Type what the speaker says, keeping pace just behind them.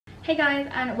Hey guys,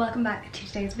 and welcome back to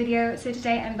today's video. So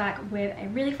today I'm back with a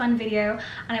really fun video,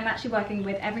 and I'm actually working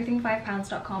with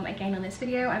Everything5Pounds.com again on this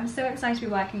video. I'm so excited to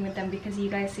be working with them because you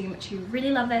guys seem to really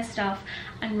love their stuff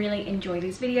and really enjoy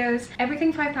these videos.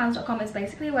 Everything5Pounds.com is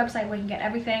basically a website where you can get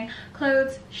everything: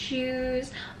 clothes,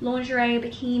 shoes, lingerie,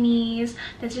 bikinis.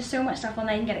 There's just so much stuff on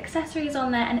there. You can get accessories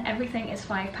on there, and everything is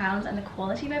 £5, and the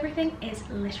quality of everything is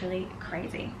literally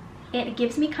crazy. It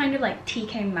gives me kind of like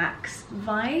TK Maxx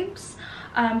vibes.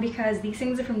 Because these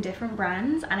things are from different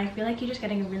brands, and I feel like you're just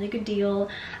getting a really good deal,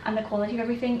 and the quality of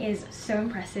everything is so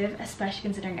impressive, especially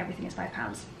considering everything is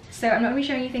 £5. So I'm not going to be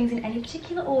showing you things in any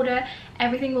particular order.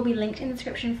 Everything will be linked in the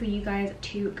description for you guys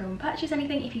to go and purchase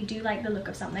anything if you do like the look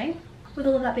of something. With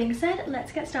all of that being said,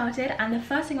 let's get started, and the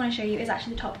first thing I want to show you is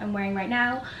actually the top I'm wearing right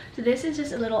now. So this is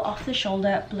just a little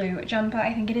off-the-shoulder blue jumper.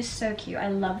 I think it is so cute. I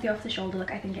love the off-the-shoulder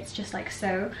look. I think it's just like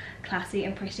so classy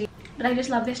and pretty. But I just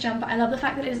love this jumper. I love the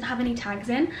fact that it doesn't have any tags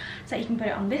in, so that you can put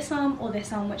it on this arm or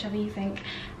this arm, whichever you think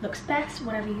looks best,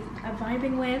 whatever you are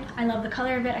vibing with. I love the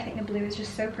colour of it. I think the blue is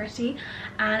just so pretty,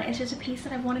 and it's just a piece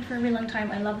that I've wanted for a really long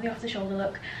time. I love the off-the-shoulder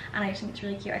look, and I just think it's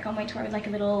really cute. I can't wait to wear it with like a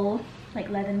little like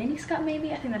leather mini skirt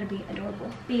maybe. I think that'd be adorable.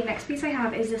 The next piece I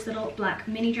have is this little black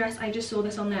mini dress. I just saw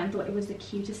this on there and thought it was the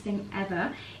cutest thing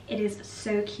ever. It is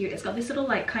so cute. It's got this little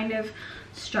like kind of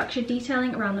structured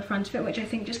detailing around the front of it, which I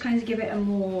think just kind of give it a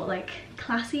more like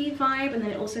classy vibe, and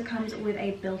then it also comes with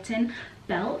a built-in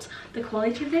belt. The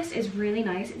quality of this is really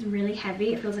nice. It's really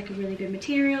heavy. It feels like a really good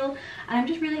material, and I'm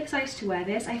just really excited to wear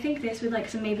this. I think this with like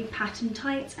some maybe pattern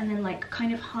tights and then like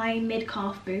kind of high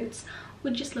mid-calf boots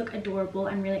would just look adorable.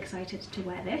 I'm really excited to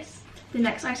wear this. The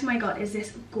next item I got is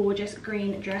this gorgeous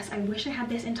green dress. I wish I had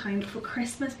this in time for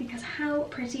Christmas because how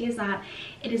pretty is that?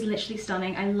 It is literally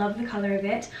stunning. I love the colour of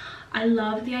it. I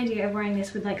love the idea of wearing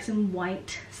this with like some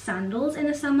white sandals in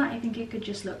the summer. I think it could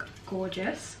just look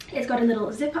gorgeous. It's got a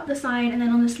little zip up the side, and then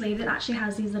on the sleeve it actually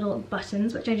has these little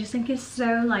buttons, which I just think is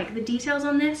so, like, the details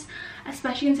on this,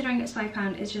 especially considering it's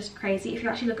 £5, is just crazy. If you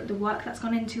actually look at the work that's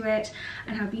gone into it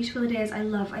and how beautiful it is, I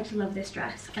just love this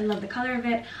dress. I love the colour of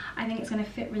it. I think it's going to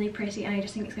fit really pretty, and I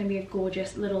just think it's going to be a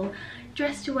gorgeous little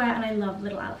dress to wear, and I love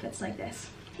little outfits like this.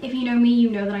 If you know me,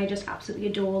 you know that I just absolutely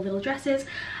adore little dresses,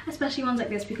 especially ones like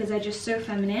this because they're just so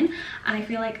feminine, and I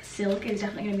feel like silk is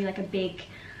definitely going to be like a big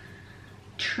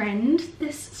trend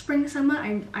this spring summer.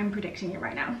 I'm predicting it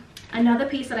right now. Another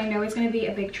piece that I know is going to be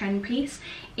a big trend piece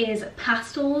is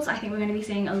pastels. I think we're going to be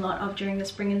seeing a lot of during the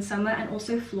spring and summer, and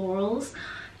also florals.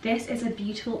 This is a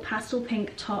beautiful pastel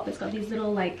pink top. It's got these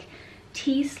little like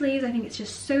T sleeves. I think it's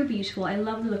just so beautiful. I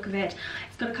love the look of it.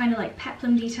 It's got a kind of like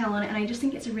peplum detail on it, and I just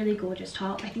think it's a really gorgeous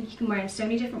top. I think you can wear it in so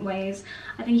many different ways.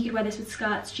 I think you could wear this with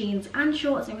skirts, jeans and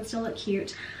shorts, and it would still look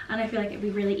cute, and I feel like it'd be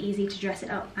really easy to dress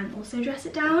it up and also dress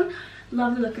it down.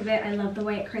 Love the look of it. I love the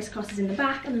way it crisscrosses in the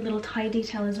back and the little tie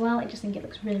detail as well. I just think it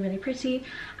looks really, really pretty,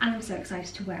 and I'm so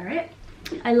excited to wear it.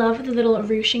 I love the little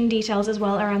ruching details as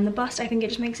well around the bust. I think it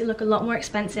just makes it look a lot more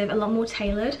expensive, a lot more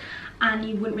tailored, and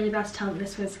you wouldn't really be able to tell that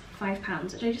this was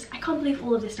 £5, which I can't believe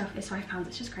all of this stuff is £5.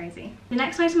 It's just crazy. The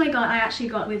next item I actually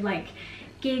got with like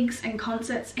gigs and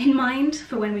concerts in mind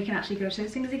for when we can actually go to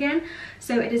those things again.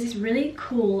 So it is this really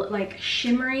cool like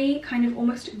shimmery kind of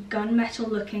almost gunmetal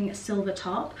looking silver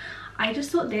top. I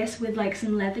just thought this with like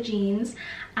some leather jeans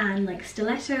and like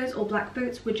stilettos or black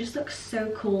boots would just look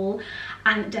so cool,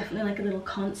 and definitely like a little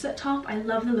concert top. I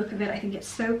love the look of it. I think it's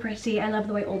so pretty. I love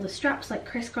the way all the straps like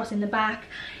crisscross in the back.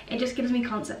 It just gives me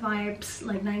concert vibes,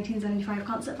 like 1975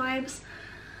 concert vibes.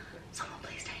 Someone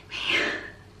please take me.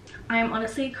 I am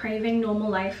honestly craving normal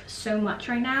life so much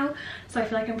right now, so I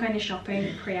feel like I'm kind of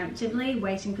shopping preemptively,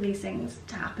 waiting for these things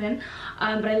to happen.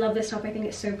 But I love this top. I think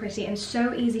it's so pretty and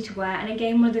so easy to wear, and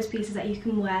again one of those pieces that you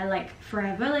can wear like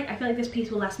forever. Like I feel like this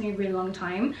piece will last me a really long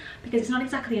time because it's not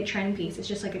exactly a trend piece. It's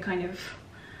just like a kind of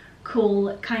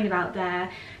cool, kind of out there,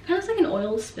 kind of looks like an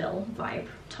oil spill vibe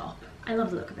top. I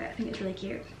love the look of it. I think it's really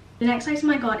cute. The next item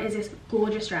I got is this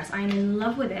gorgeous dress. I am in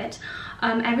love with it.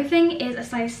 Everything is a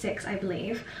size 6, I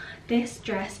believe. This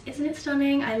dress, isn't it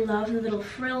stunning? I love the little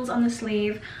frills on the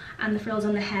sleeve and the frills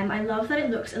on the hem. I love that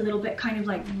it looks a little bit kind of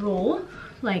like raw,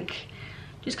 like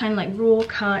just kind of like raw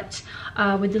cut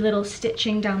with the little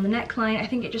stitching down the neckline. I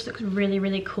think it just looks really,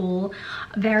 really cool.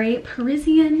 Very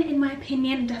Parisian in my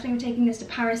opinion. I'm definitely taking this to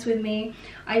Paris with me.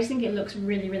 I just think it looks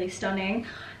really, really stunning.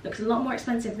 Looks a lot more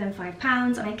expensive than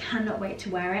 £5, and I cannot wait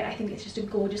to wear it. I think it's just a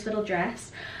gorgeous little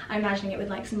dress. I'm imagining it with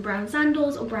like some brown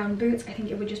sandals or brown boots. I think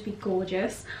it would just be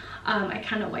gorgeous. I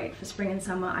cannot wait for spring and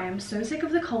summer. I am so sick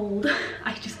of the cold.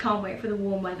 I just can't wait for the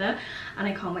warm weather, and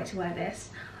I can't wait to wear this.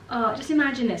 Just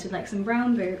imagine this with like some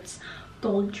brown boots,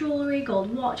 gold jewellery,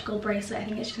 gold watch, gold bracelet. I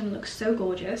think it's just going to look so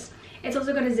gorgeous. It's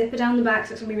also got a zipper down the back,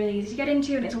 so it's gonna be really easy to get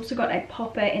into, and it's also got a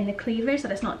popper in the cleavage so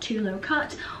that it's not too low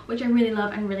cut, which I really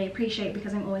love and really appreciate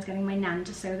because I'm always getting my nan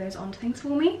to sew those onto things for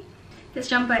me. This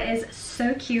jumper is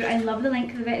so cute. I love the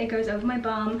length of it. It goes over my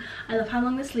bum. I love how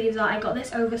long the sleeves are. I got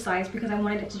this oversized because I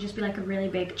wanted it to just be like a really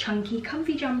big, chunky,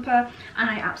 comfy jumper, and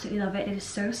I absolutely love it. It is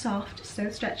so soft, so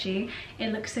stretchy.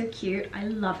 It looks so cute. I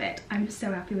love it. I'm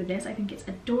so happy with this. I think it's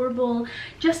adorable.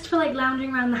 Just for like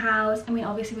lounging around the house. I mean,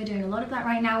 obviously we're doing a lot of that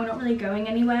right now. We're not really going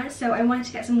anywhere, so I wanted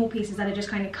to get some more pieces that are just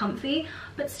kind of comfy,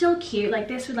 but still cute. Like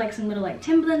this with like some little like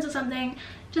Timberlands or something,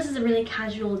 just as a really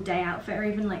casual day outfit, or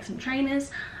even like some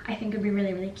trainers. I think it'd be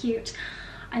really, really cute.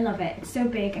 I love it. It's so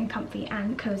big and comfy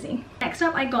and cozy. Next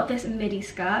up, I got this midi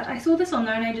skirt. I saw this on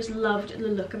there and I just loved the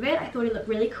look of it. I thought it looked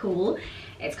really cool.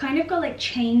 It's kind of got like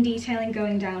chain detailing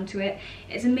going down to it.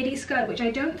 It's a midi skirt, which I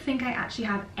don't think I actually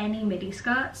have any midi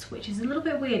skirts, which is a little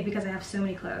bit weird because I have so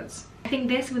many clothes. I think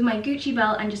this with my Gucci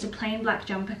belt and just a plain black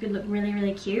jumper could look really,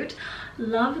 really cute.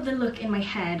 Love the look in my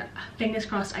head. Fingers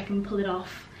crossed I can pull it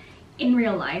off in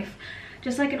real life.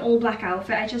 Just like an all black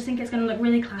outfit. I just think it's gonna look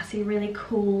really classy, really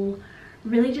cool,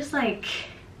 really just like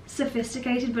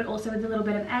sophisticated, but also with a little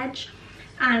bit of edge,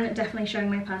 and definitely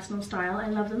showing my personal style. I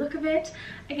love the look of it.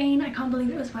 Again, I can't believe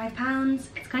it was £5.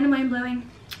 It's kind of mind-blowing.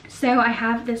 So I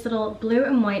have this little blue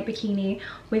and white bikini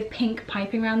with pink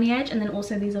piping around the edge, and then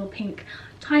also these little pink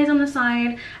ties on the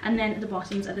side, and then the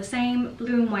bottoms are the same,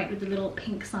 blue and white with the little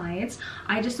pink sides.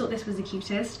 I just thought this was the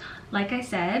cutest. Like I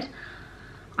said,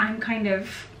 I'm kind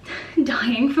of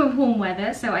dying for warm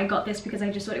weather, so I got this because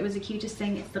I just thought it was the cutest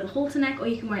thing. It's a little halter neck, or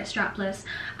you can wear it strapless,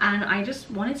 and I just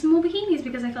wanted some more bikinis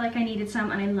because I felt like I needed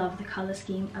some, and I love the color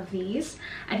scheme of these.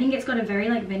 I think it's got a very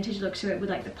like vintage look to it with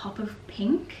like the pop of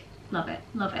pink. Love it,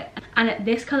 love it. And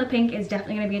this color pink is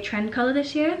definitely going to be a trend color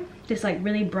this year. This like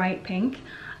really bright pink.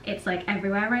 It's like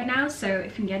everywhere right now, so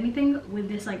if you can get anything with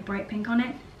this like bright pink on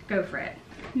it, go for it.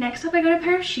 Next up, I got a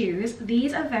pair of shoes.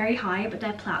 These are very high, but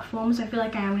they're platforms, so I feel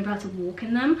like I am about to walk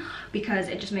in them because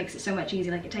it just makes it so much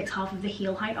easier. Like it takes half of the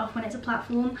heel height off when it's a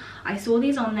platform. I saw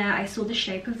these on there, I saw the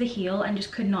shape of the heel and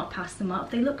just could not pass them up.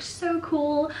 They look so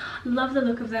cool. Love the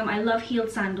look of them. I love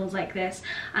heeled sandals like this,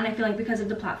 and I feel like because of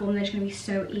the platform, they're just gonna be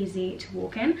so easy to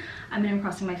walk in. I mean, I'm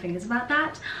crossing my fingers about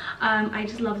that. I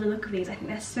just love the look of these. I think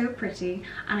they're so pretty,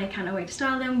 and I cannot wait to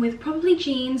style them with probably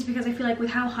jeans, because I feel like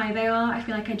with how high they are, I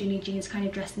feel like I do need jeans to kind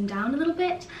of dress them down a little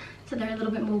bit, so they're a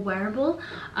little bit more wearable,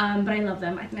 but I love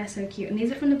them. I think they're so cute, and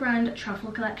these are from the brand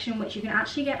Truffle Collection, which you can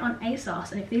actually get on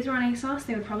ASOS, and if these were on ASOS,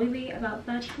 they would probably be about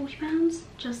 £30–40,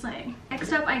 just saying.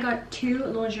 Next up, I got two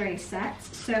lingerie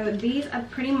sets. So these are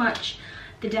pretty much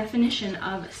the definition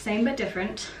of same but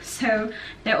different. So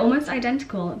they're almost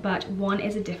identical, but one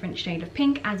is a different shade of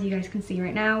pink, as you guys can see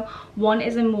right now. One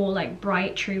is a more like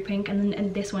bright true pink,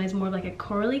 and this one is more like a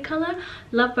corally color.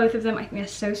 Love both of them. I think they're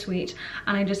so sweet,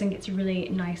 and I just think it's a really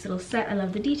nice little set. I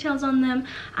love the details on them,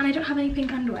 and I don't have any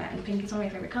pink underwear, and pink is one of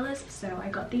my favorite colors, so I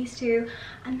got these two,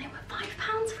 and they were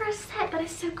 £5 for a set. That is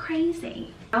so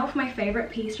crazy. Now for my favorite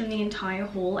piece from the entire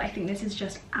haul. I think this is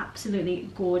just absolutely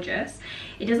gorgeous.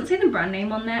 It doesn't say the brand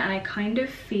name on there, and I kind of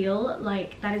feel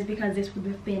like that is because this would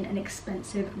have been an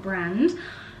expensive brand.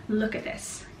 Look at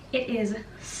this. It is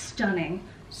stunning,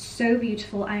 so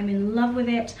beautiful. I'm in love with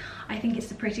it. I think it's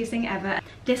the prettiest thing ever.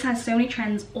 This has so many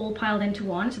trends all piled into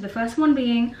one. So the first one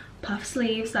being puff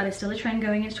sleeves. That is still a trend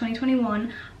going into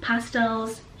 2021.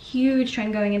 Pastels, huge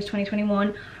trend going into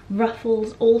 2021.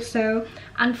 Ruffles also,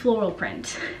 and floral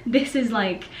print. This is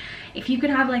like, if you could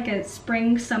have like a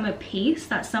spring summer piece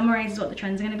that summarizes what the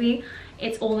trends are going to be,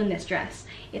 it's all in this dress.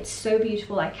 It's so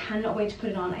beautiful. I cannot wait to put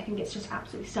it on. I think it's just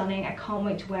absolutely stunning. I can't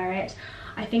wait to wear it.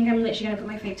 I think I'm literally going to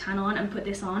put my fake tan on and put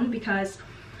this on because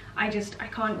I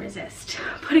can't resist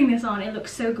putting this on. It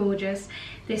looks so gorgeous.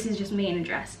 This is just me in a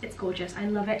dress. It's gorgeous. I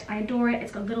love it. I adore it.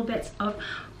 It's got little bits of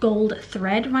gold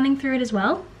thread running through it as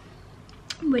well,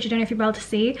 which I don't know if you'll be able to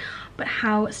see, but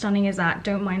how stunning is that?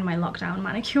 Don't mind my lockdown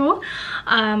manicure,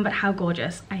 but how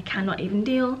gorgeous. I cannot even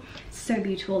deal. So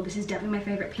beautiful. This is definitely my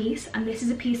favorite piece, and this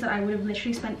is a piece that I would have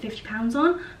literally spent £50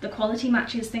 on. The quality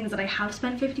matches things that I have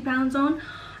spent £50 on,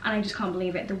 and I just can't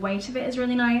believe it. The weight of it is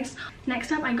really nice.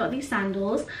 Next up, I got these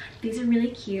sandals. These are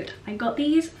really cute. I got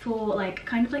these for like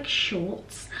kind of like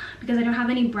shorts because I don't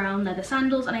have any brown leather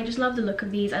sandals, and I just love the look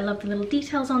of these. I love the little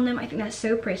details on them. I think they're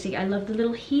so pretty. I love the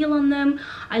little heel on them.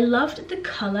 I loved the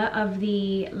color of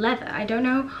the leather. I don't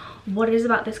know what it is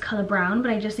about this color brown,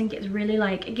 but I just think it's really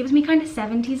like, it gives me kind of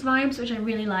 70s vibes, which I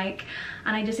really like,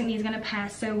 and I just think these are going to pair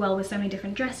so well with so many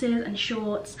different dresses and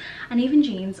shorts and even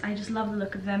jeans. I just love the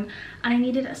look of them, and I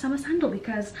needed a summer sandal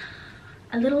because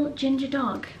a little ginger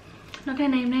dog, I'm not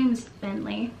gonna name names,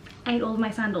 Bentley, ate all of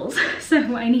my sandals,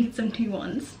 so I need some new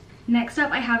ones. Next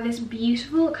up, I have this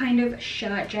beautiful kind of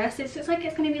shirt dress. It looks like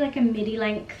it's going to be like a midi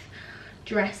length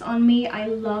dress on me. I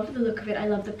love the look of it. I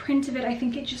love the print of it. I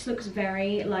think it just looks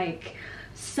very like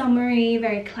summery,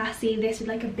 very classy. This with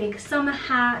like a big summer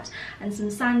hat and some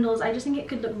sandals. I just think it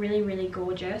could look really, really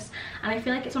gorgeous. And I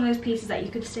feel like it's one of those pieces that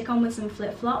you could stick on with some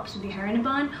flip-flops with your hair in a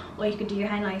bun, or you could do your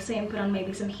hair nicely and put on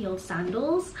maybe some heeled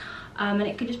sandals. And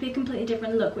it could just be a completely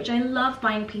different look, which I love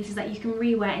buying pieces that you can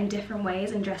rewear in different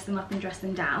ways and dress them up and dress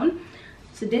them down.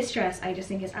 So this dress I just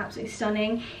think is absolutely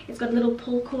stunning. It's got a little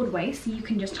pull cord waist, so you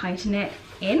can just tighten it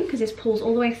in because this pulls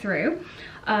all the way through.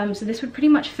 So this would pretty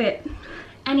much fit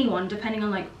anyone depending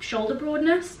on like shoulder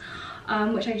broadness,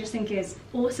 which I just think is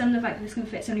awesome, the fact that this can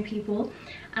fit so many people.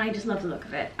 And I just love the look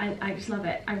of it. I just love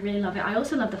it. I really love it. I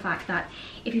also love the fact that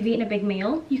if you've eaten a big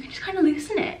meal, you can just kind of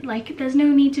loosen it. Like, there's no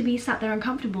need to be sat there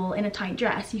uncomfortable in a tight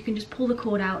dress. You can just pull the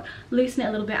cord out, loosen it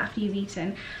a little bit after you've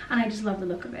eaten, and I just love the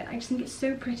look of it. I just think it's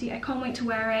so pretty. I can't wait to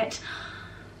wear it.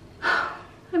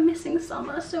 I'm missing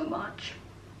summer so much.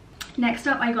 Next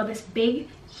up, I got this big,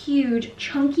 huge,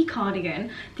 chunky cardigan.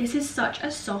 This is such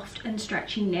a soft and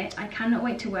stretchy knit. I cannot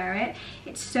wait to wear it.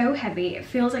 It's so heavy. It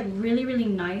feels like really, really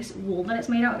nice wool that it's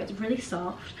made out of. It's really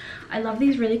soft. I love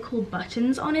these really cool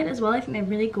buttons on it as well. I think they're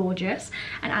really gorgeous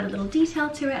and add a little detail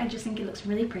to it. I just think it looks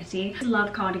really pretty. I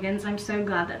love cardigans. I'm so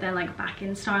glad that they're like back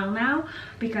in style now,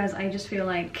 because I just feel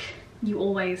like you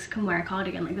always can wear a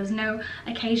cardigan. Like, there's no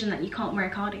occasion that you can't wear a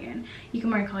cardigan. You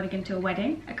can wear a cardigan to a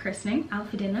wedding, a christening, out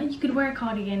for dinner. You could wear a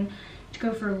cardigan to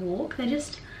go for a walk. They're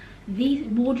just the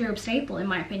wardrobe staple in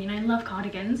my opinion. I love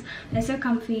cardigans. They're so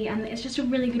comfy, and it's just a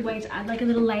really good way to add like a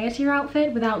little layer to your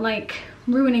outfit without like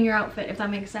ruining your outfit, if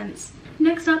that makes sense.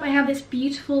 Next up, I have this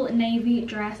beautiful navy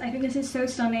dress. I think this is so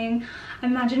stunning.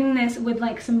 I'm imagining this with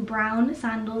like some brown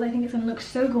sandals. I think it's gonna look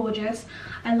so gorgeous.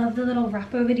 I love the little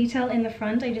wrap over detail in the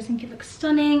front. I just think it looks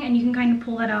stunning, and you can kind of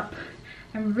pull that up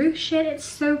and ruche it. It's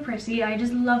so pretty. I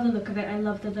just love the look of it. I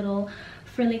love the little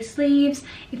frilly sleeves.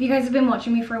 If you guys have been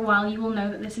watching me for a while, you will know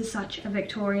that this is such a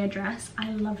Victoria dress. I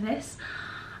love this.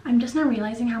 I'm just now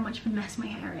realizing how much of a mess my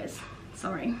hair is.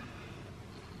 Sorry.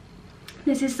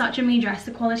 This is such a me dress.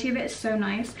 The quality of it is so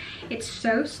nice. It's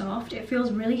so soft. It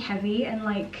feels really heavy, and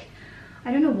like,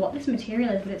 I don't know what this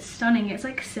material is, but it's stunning. It's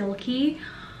like silky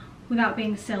without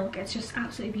being silk. It's just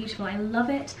absolutely beautiful. I love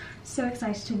it. So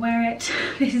excited to wear it.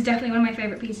 This is definitely one of my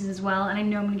favorite pieces as well, and I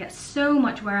know I'm gonna get so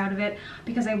much wear out of it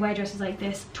because I wear dresses like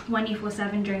this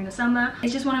 24/7 during the summer.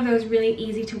 It's just one of those really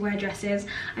easy to wear dresses.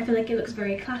 I feel like it looks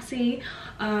very classy,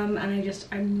 and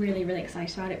I'm really, really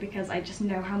excited about it because I just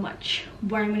know how much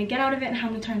wear I'm gonna get out of it and how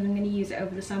many times I'm gonna use it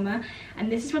over the summer.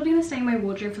 And this is probably gonna stay in my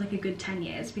wardrobe for like a good 10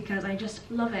 years because I just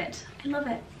love it. I love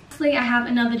it. Lastly, I have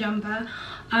another jumper.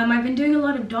 I've been doing a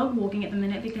lot of dog walking at the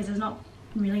minute because there's not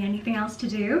really anything else to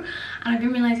do, and I've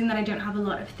been realizing that I don't have a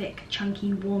lot of thick,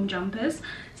 chunky, warm jumpers,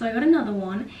 so I got another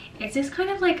one. It's this kind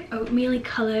of like oatmeal-y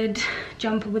coloured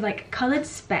jumper with like coloured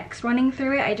specks running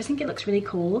through it. I just think it looks really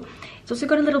cool. It's also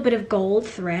got a little bit of gold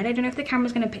thread. I don't know if the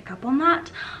camera's going to pick up on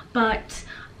that, but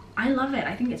I love it.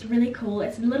 I think it's really cool.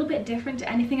 It's a little bit different to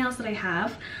anything else that I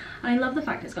have, and I love the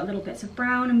fact it's got little bits of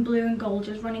brown and blue and gold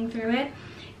just running through it.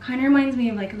 Kind of reminds me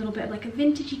of like a little bit of like a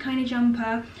vintagey kind of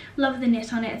jumper. Love the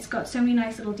knit on it. It's got so many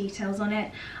nice little details on it.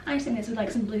 I just think this with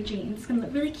like some blue jeans. It's gonna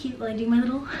look really cute while I do my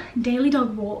little daily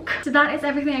dog walk. So that is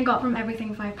everything I got from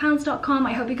Everything5Pound.com.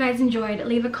 I hope you guys enjoyed.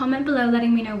 Leave a comment below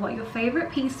letting me know what your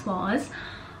favorite piece was.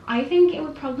 I think it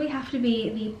would probably have to be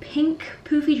the pink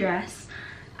poofy dress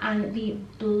and the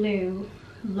blue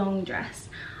long dress.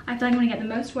 I feel like I'm going to get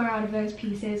the most wear out of those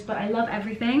pieces, but I love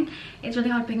everything. It's really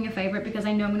hard picking a favorite because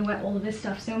I know I'm going to wear all of this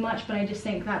stuff so much, but I just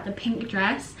think that the pink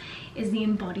dress is the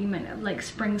embodiment of like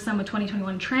spring summer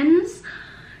 2021 trends.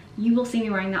 You will see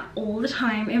me wearing that all the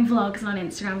time in vlogs and on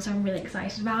Instagram, so I'm really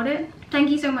excited about it.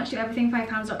 Thank you so much to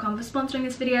Everything5Pound.com for sponsoring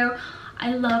this video.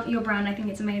 I love your brand. I think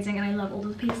it's amazing, and I love all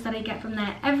the pieces that I get from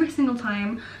there every single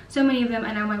time. So many of them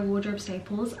are now my wardrobe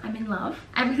staples. I'm in love.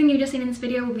 Everything you've just seen in this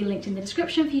video will be linked in the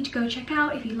description for you to go check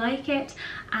out if you like it,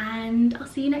 and I'll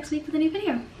see you next week with a new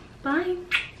video. Bye.